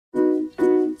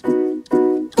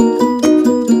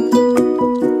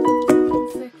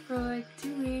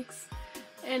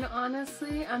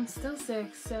I'm still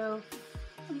sick, so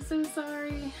I'm so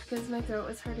sorry because my throat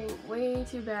was hurting way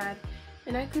too bad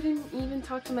and I couldn't even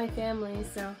talk to my family,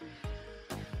 so.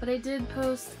 But I did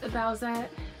post a Bowsette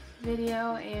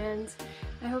video and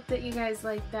I hope that you guys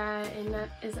like that, and that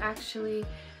is actually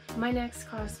my next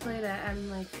cosplay that I'm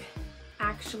like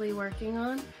actually working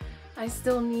on. I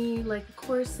still need like a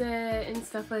corset and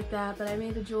stuff like that, but I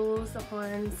made the jewels, the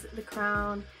horns, the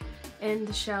crown, and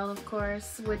the shell, of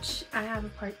course, which I have a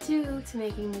part 2 to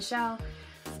making the shell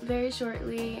very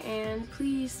shortly. And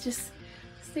please just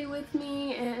stay with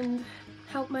me and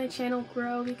help my channel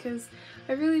grow because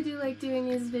I really do like doing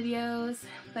these videos.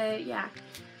 But yeah,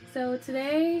 so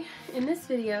today in this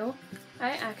video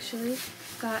I actually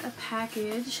got a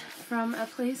package from a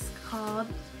place called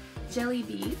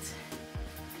Jellybeet,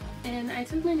 and I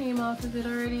took my name off of it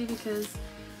already because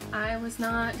I was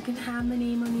not gonna have my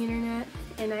name on the internet,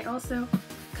 and I also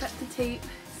cut the tape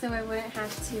so I wouldn't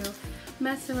have to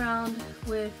mess around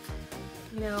with,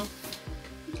 you know,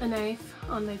 a knife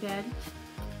on my bed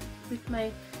with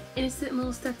my innocent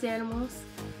little stuffed animals.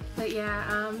 But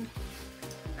yeah,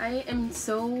 I am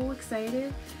so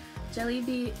excited.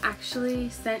 Jellybeet actually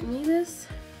sent me this,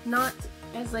 not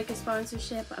as like a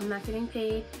sponsorship, I'm not getting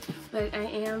paid, but I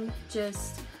am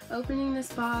just opening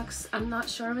this box. I'm not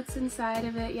sure what's inside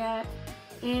of it yet,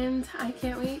 and I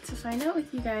can't wait to find out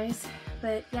with you guys.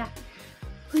 But yeah,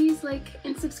 please like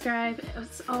and subscribe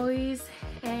as always,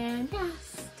 and yeah,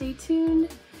 stay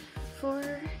tuned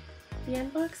for the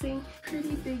unboxing.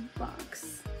 Pretty big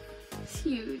box. It's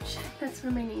huge. That's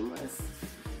where my name was.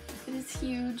 It is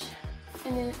huge,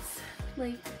 and it's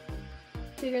like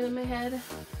bigger than my head,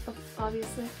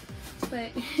 obviously. But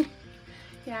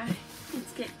yeah,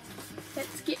 let's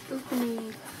get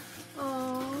opening.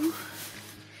 Oh,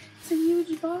 it's a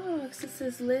huge box. It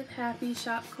says Live Happy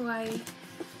Shop Kawaii,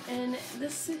 and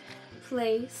this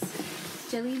place,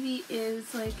 Jellybeet,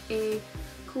 is like a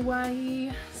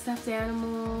kawaii stuffed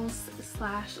animals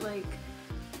slash like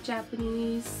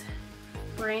Japanese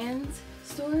brand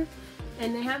store,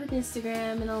 and they have an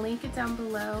Instagram, and I'll link it down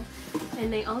below.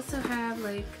 And they also have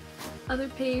like other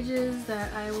pages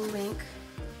that I will link,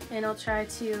 and I'll try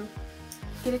to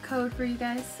get a code for you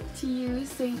guys to use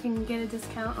so you can get a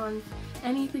discount on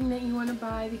anything that you want to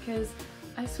buy, because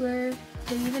I swear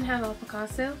they even have El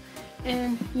Picasso,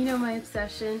 and you know my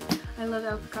obsession. I love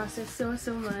El Picasso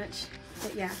so much.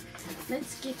 But yeah,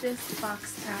 let's get this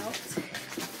box out.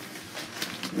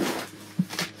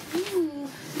 Ooh,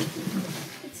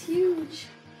 it's huge.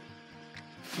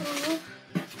 Oh,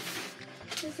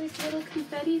 there's like little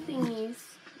confetti thingies.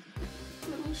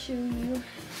 Let me show you.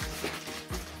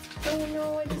 Oh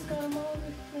no, I just got them all over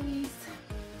the place.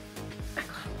 I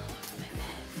got them all over my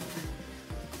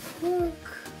bed. Look,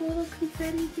 little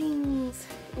confetti things.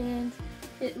 And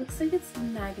it looks like it's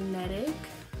magnetic.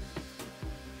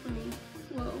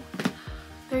 Whoa,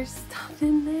 there's stuff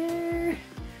in there.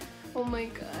 Oh my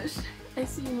gosh, I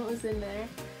seen what was in there.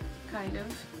 Kind of.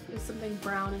 It was something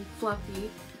brown and fluffy,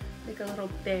 like a little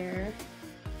bear.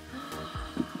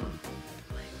 Oh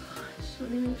my gosh,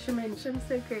 let me make sure I'm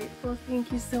so grateful.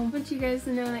 Thank you so much. You guys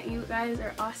know that you guys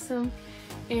are awesome,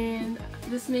 and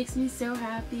this makes me so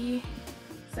happy.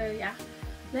 So yeah,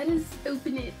 let us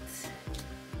open it.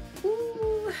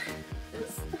 Ooh,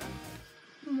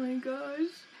 oh my gosh.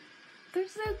 They're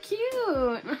so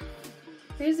cute!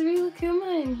 There's a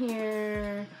Rilakkuma in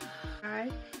here.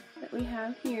 Guy that we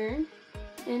have here.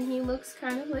 And he looks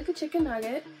kind of like a chicken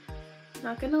nugget.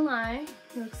 Not gonna lie,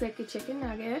 he looks like a chicken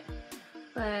nugget.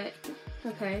 But,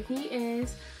 okay, he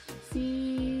is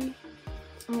I'm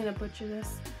gonna butcher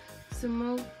this.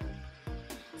 Sumiko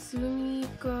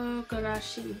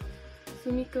Garashi.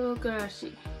 Sumiko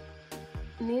Garashi.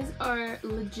 And these are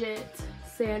legit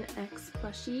San X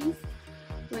plushies,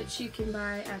 which you can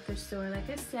buy at their store. Like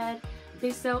I said,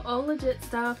 they sell all legit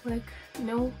stuff, like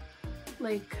no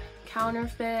like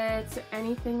counterfeits or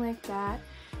anything like that.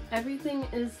 Everything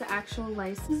is the actual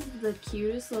license. The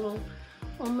cutest little,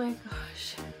 oh my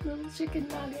gosh, little chicken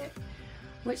nugget.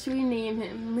 What should we name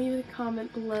him? Leave a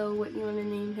comment below what you want to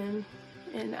name him,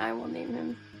 and I will name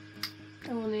him.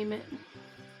 I will name it,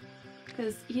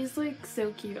 because he's like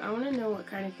so cute. I want to know what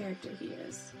kind of character he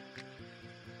is.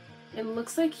 It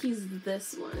looks like he's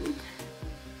this one.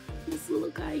 This little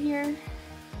guy here.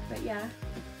 But yeah,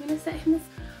 I'm gonna set him this.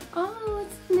 Oh,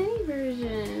 it's the mini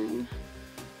version.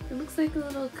 It looks like a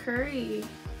little curry.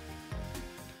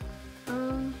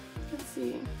 Let's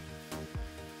see.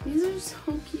 These are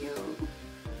so cute.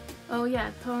 Oh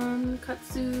yeah,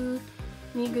 Tonkatsu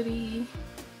Nigiri.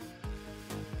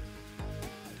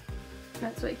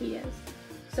 That's what he is.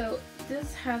 So,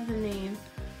 does have the name.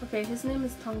 Okay, his name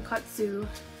is Tonkatsu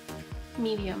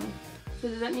medium. So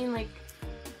does that mean like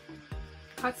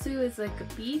katsu is like a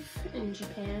beef in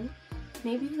Japan?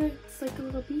 Maybe that's like a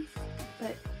little beef,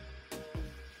 but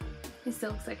it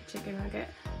still looks like a chicken nugget.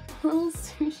 Little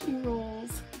sushi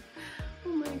rolls. Oh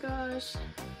my gosh.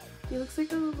 He looks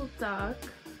like a little duck.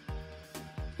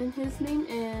 And his name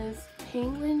is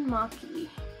Penguin Maki.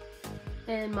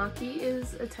 And maki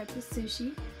is a type of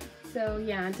sushi. So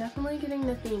yeah, definitely getting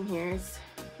the theme here.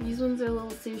 These ones are little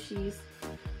sushis,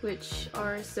 which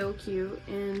are so cute.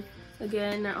 And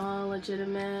again, they're all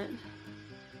legitimate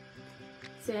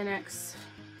Xanax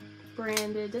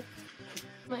branded.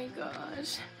 My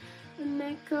gosh.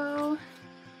 Neko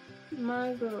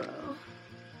Maguro.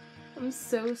 I'm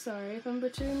so sorry if I'm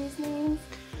butchering these names.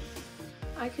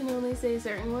 I can only say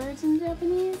certain words in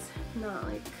Japanese, not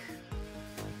like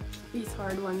these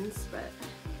hard ones, but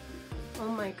oh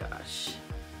my gosh.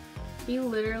 He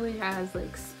literally has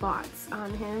like spots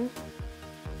on him.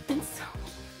 It's so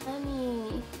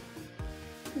funny.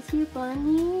 Is he a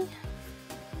bunny?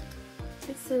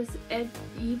 It says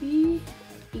Ebi.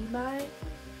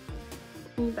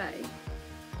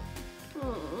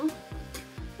 Oh,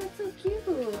 that's so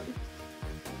cute.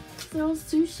 Sells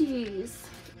sushis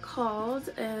called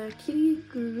a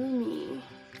kirigurumi.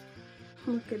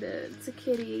 Look at it, it's a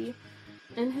kitty.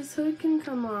 And his hood can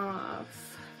come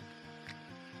off.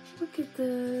 Look at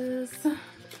this. So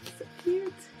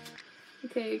cute.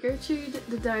 Okay, Gertrude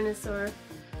the dinosaur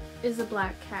is a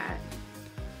black cat.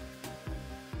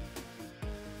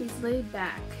 He's laid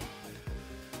back.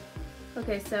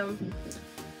 Okay, so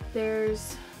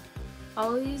there's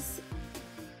all these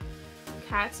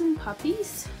cats and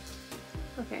puppies.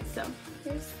 Okay, so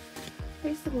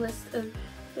here's the list of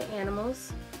the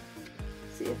animals.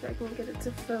 See if I can get it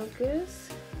to focus.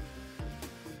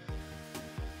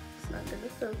 It's not gonna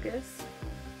focus.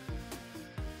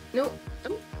 Nope.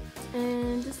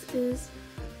 And this is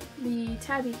the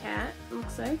tabby cat,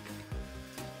 looks like.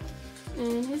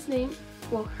 And his name,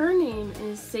 well, her name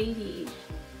is Sadie.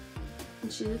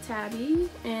 And she's a tabby,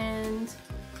 and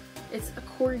it's a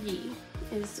corgi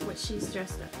is what she's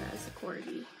dressed up as, a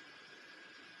corgi.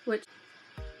 Which,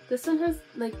 this one has,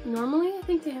 like, normally I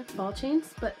think they have ball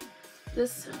chains, but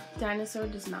this dinosaur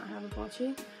does not have a ball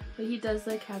chain. But he does,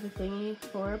 like, have a thingy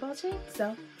for a ball chain,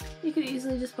 so you could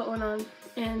easily just put one on.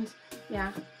 And,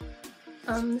 yeah.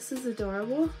 This is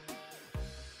adorable.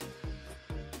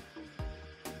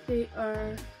 They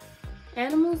are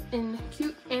animals in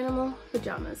cute animal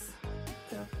pajamas.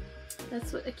 So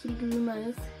that's what a kiriguruma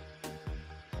is.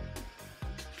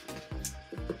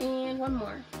 And one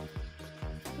more.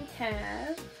 We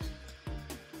have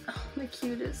the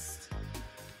cutest.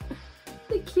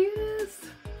 The cutest.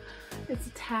 It's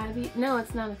a tabby. No,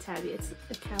 it's not a tabby. It's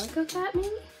a calico cat, maybe?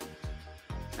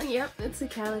 Yep, it's a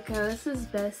calico. This is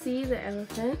Bessie the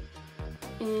elephant.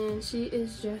 And she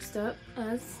is dressed up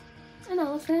as an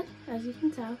elephant, as you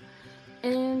can tell.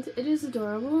 And it is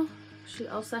adorable. She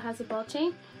also has a ball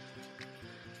chain.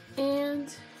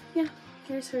 And yeah,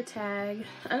 here's her tag.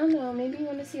 I don't know, maybe you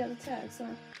want to see all the tags,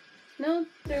 huh? No,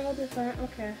 they're all different.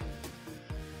 Okay.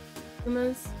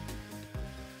 Uma's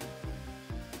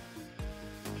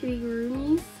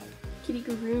kirigurumis.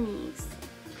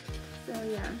 So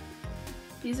yeah,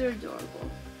 these are adorable.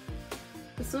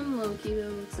 This one low-key though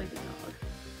looks like a dog.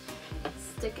 It's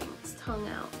sticking its tongue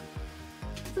out.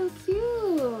 So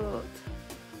cute!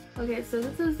 Okay, so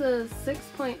this is a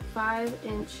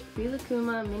 6.5-inch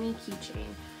Rilakkuma mini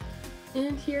keychain.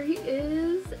 And here he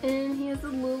is, and he has a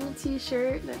little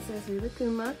t-shirt that says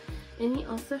Rilakkuma, and he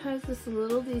also has this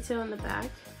little detail in the back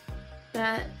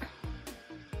that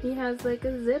he has like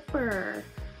a zipper.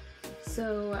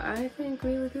 So I think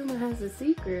Rilakkuma has a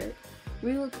secret.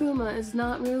 Rilakkuma is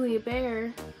not really a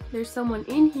bear. There's someone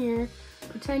in here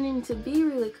pretending to be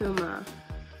Rilakkuma.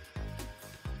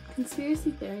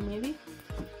 Conspiracy theory, maybe.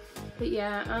 But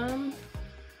yeah,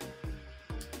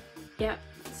 yeah,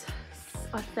 it's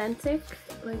authentic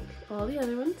like all the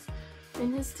other ones.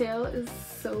 And his tail is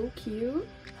so cute.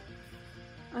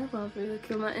 I love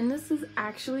Rilakkuma, and this is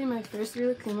actually my first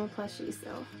Rilakkuma plushie,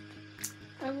 so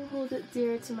I will hold it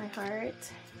dear to my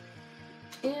heart.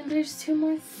 And there's two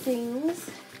more things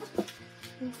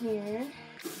in here,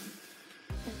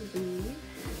 I believe.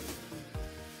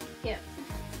 Yeah.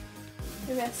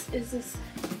 The rest is this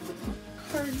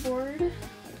cardboard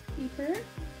paper.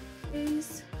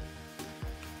 These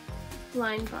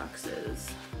blind boxes.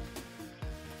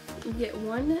 You get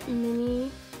one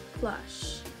mini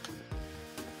plush.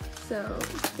 So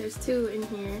there's two in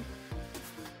here,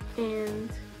 and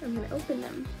I'm gonna open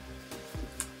them.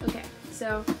 Okay,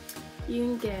 so you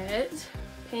can get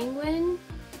Penguin,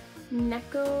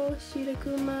 Neko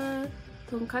Shirakuma,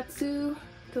 tonkatsu,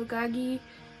 togagi,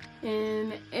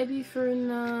 and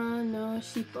ebifurna no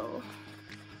shippo.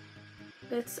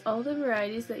 That's all the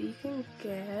varieties that you can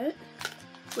get,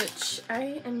 which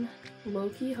I am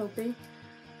low-key hoping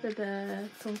for the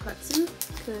tonkatsu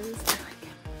because I like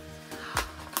it.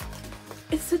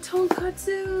 It's a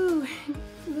tonkatsu!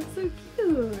 That's so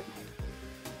cute!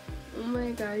 Oh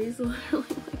my god, he's literally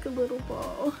like a little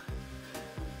ball.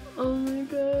 Oh my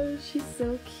gosh, he's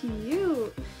so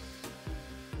cute!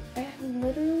 I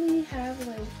literally have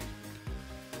like,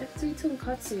 I have 3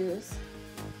 tonkatsus.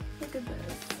 Look at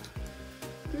this.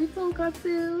 3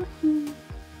 tonkatsu!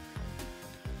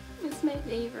 It's my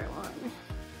favorite one.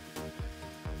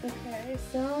 Okay,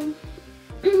 so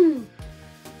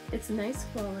it's nice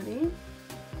quality.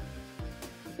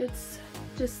 It's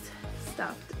just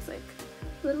stuffed. It's like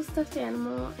a little stuffed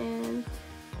animal and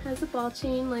has a ball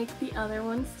chain like the other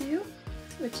ones do,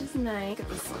 which is nice. Look at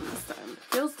this one this time. It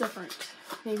feels different.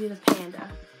 Maybe the panda.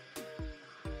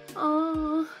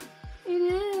 Oh, it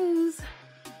is.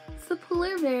 It's the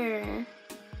polar bear.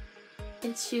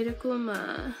 It's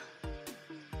Shirokuma.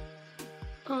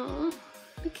 Oh,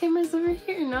 the camera's over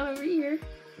here, not over here.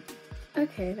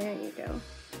 Okay, there you go.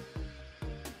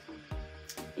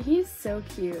 He's so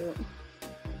cute.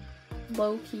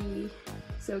 Low-key,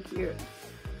 so cute.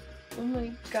 Oh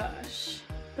my gosh,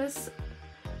 this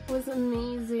was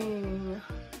amazing.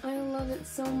 I love it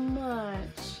so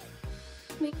much.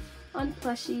 On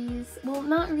plushies, well,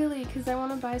 not really, because I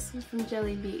want to buy some from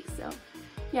Jellybeet, so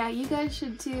yeah, you guys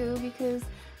should too, because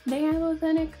they have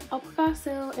authentic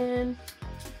alpacassos, and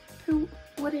who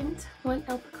wouldn't want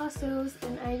alpacassos?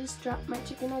 And I just dropped my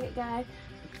chicken nugget guy,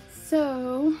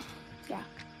 so yeah,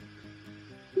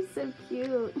 he's so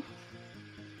cute.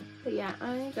 But yeah,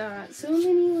 I got so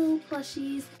many little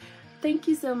plushies. Thank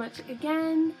you so much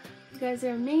again. You guys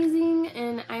are amazing,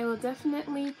 and I will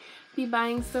definitely be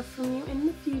buying stuff from you in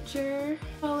the future.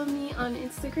 Follow me on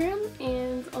Instagram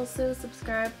and also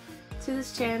subscribe to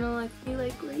this channel. I feel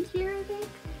like right here, I think.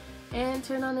 And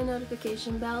turn on the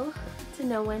notification bell to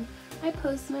know when I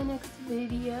post my next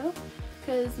video,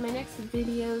 because my next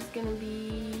video is gonna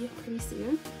be pretty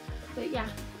soon. But yeah,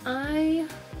 I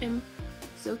am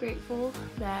so grateful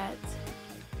that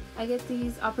I get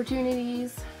these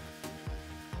opportunities,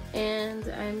 and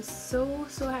I'm so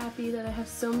happy that I have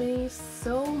so many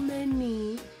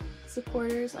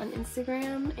supporters on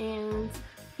Instagram and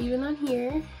even on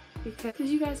here, because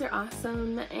you guys are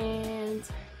awesome. And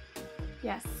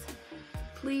yes,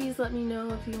 please let me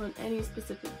know if you want any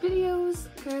specific videos,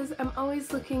 because I'm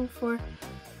always looking for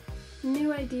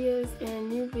new ideas and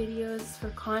new videos for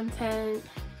content,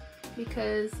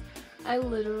 because I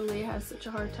literally have such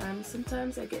a hard time.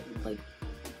 Sometimes I get like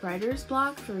writer's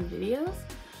block for videos,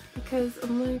 because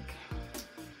I'm like,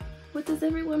 what does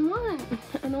everyone want?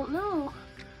 I don't know.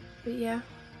 But yeah,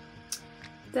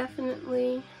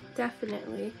 definitely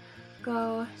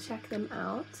go check them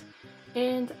out.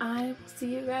 And I will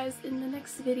see you guys in the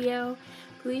next video.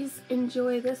 Please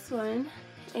enjoy this one.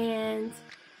 And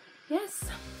yes,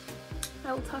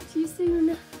 I will talk to you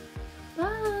soon.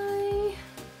 Bye!